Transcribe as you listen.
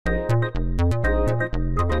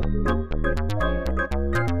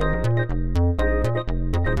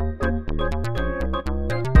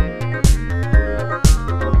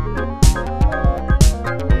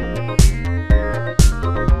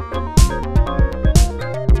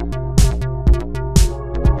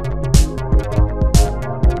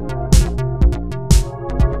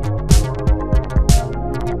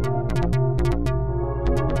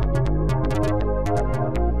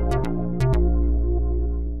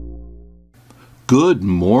Good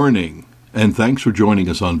morning, and thanks for joining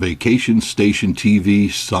us on Vacation Station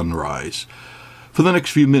TV Sunrise. For the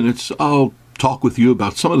next few minutes, I'll talk with you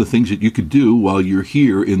about some of the things that you could do while you're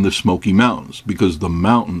here in the Smoky Mountains, because the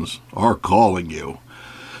mountains are calling you.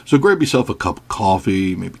 So grab yourself a cup of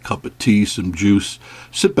coffee, maybe a cup of tea, some juice,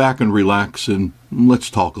 sit back and relax, and let's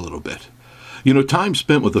talk a little bit. You know, time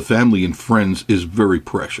spent with the family and friends is very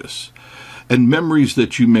precious, and memories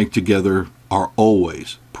that you make together are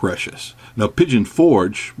always precious. Now, Pigeon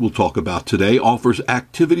Forge, we'll talk about today, offers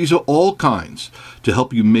activities of all kinds to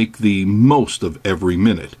help you make the most of every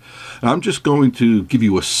minute. And I'm just going to give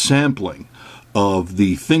you a sampling of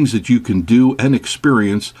the things that you can do and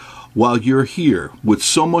experience while you're here. With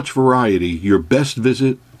so much variety, your best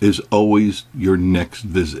visit is always your next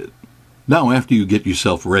visit. Now, after you get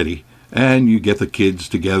yourself ready and you get the kids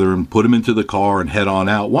together and put them into the car and head on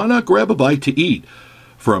out, why not grab a bite to eat?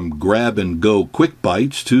 From grab-and-go quick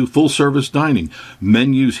bites to full-service dining,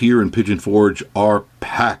 menus here in Pigeon Forge are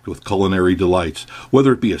packed with culinary delights,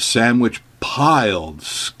 whether it be a sandwich piled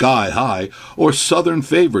sky-high or southern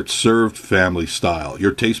favorites served family-style.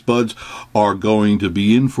 Your taste buds are going to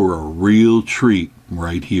be in for a real treat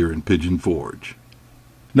right here in Pigeon Forge.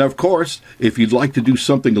 Now, of course, if you'd like to do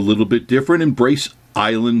something a little bit different, embrace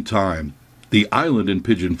island time. The island in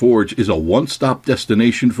Pigeon Forge is a one-stop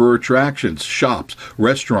destination for attractions, shops,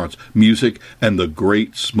 restaurants, music, and the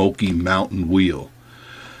Great Smoky Mountain Wheel.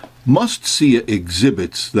 Must-see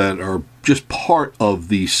exhibits that are just part of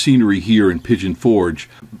the scenery here in Pigeon Forge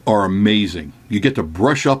are amazing. You get to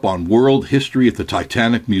brush up on world history at the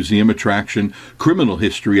Titanic Museum attraction, criminal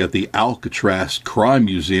history at the Alcatraz Crime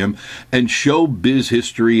Museum, and showbiz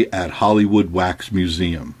history at Hollywood Wax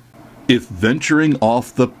Museum. If venturing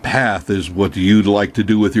off the path is what you'd like to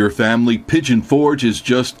do with your family, Pigeon Forge is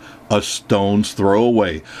just a stone's throw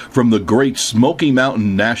away from the Great Smoky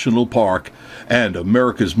Mountain National Park, and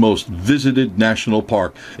America's most visited national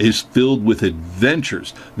park is filled with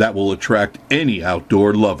adventures that will attract any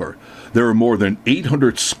outdoor lover. There are more than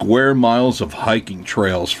 800 square miles of hiking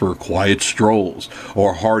trails for quiet strolls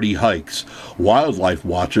or hardy hikes. Wildlife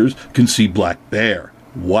watchers can see black bear,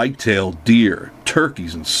 white-tailed deer,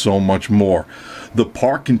 turkeys, and so much more. The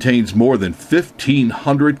park contains more than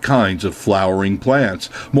 1,500 kinds of flowering plants,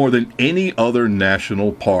 more than any other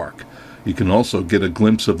national park. You can also get a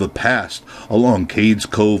glimpse of the past along Cades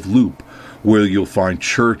Cove Loop, where you'll find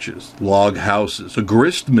churches, log houses, a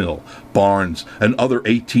grist mill, barns, and other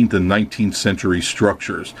 18th and 19th century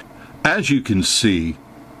structures. As you can see,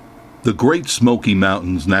 the Great Smoky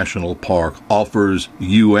Mountains National Park offers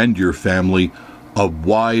you and your family a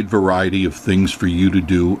wide variety of things for you to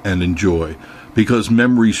do and enjoy, because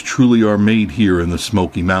memories truly are made here in the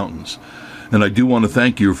Smoky Mountains. And I do want to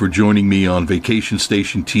thank you for joining me on Vacation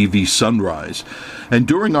Station TV Sunrise. And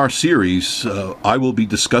during our series, I will be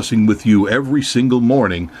discussing with you every single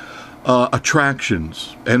morning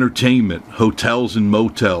attractions, entertainment, hotels and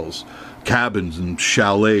motels, cabins and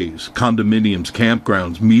chalets, condominiums,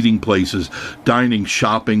 campgrounds, meeting places, dining,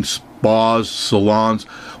 shopping, spas, salons,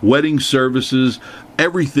 wedding services,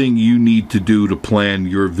 everything you need to do to plan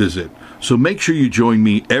your visit. So make sure you join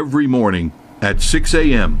me every morning at 6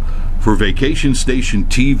 a.m. for Vacation Station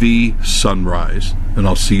TV Sunrise. And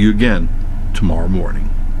I'll see you again tomorrow morning.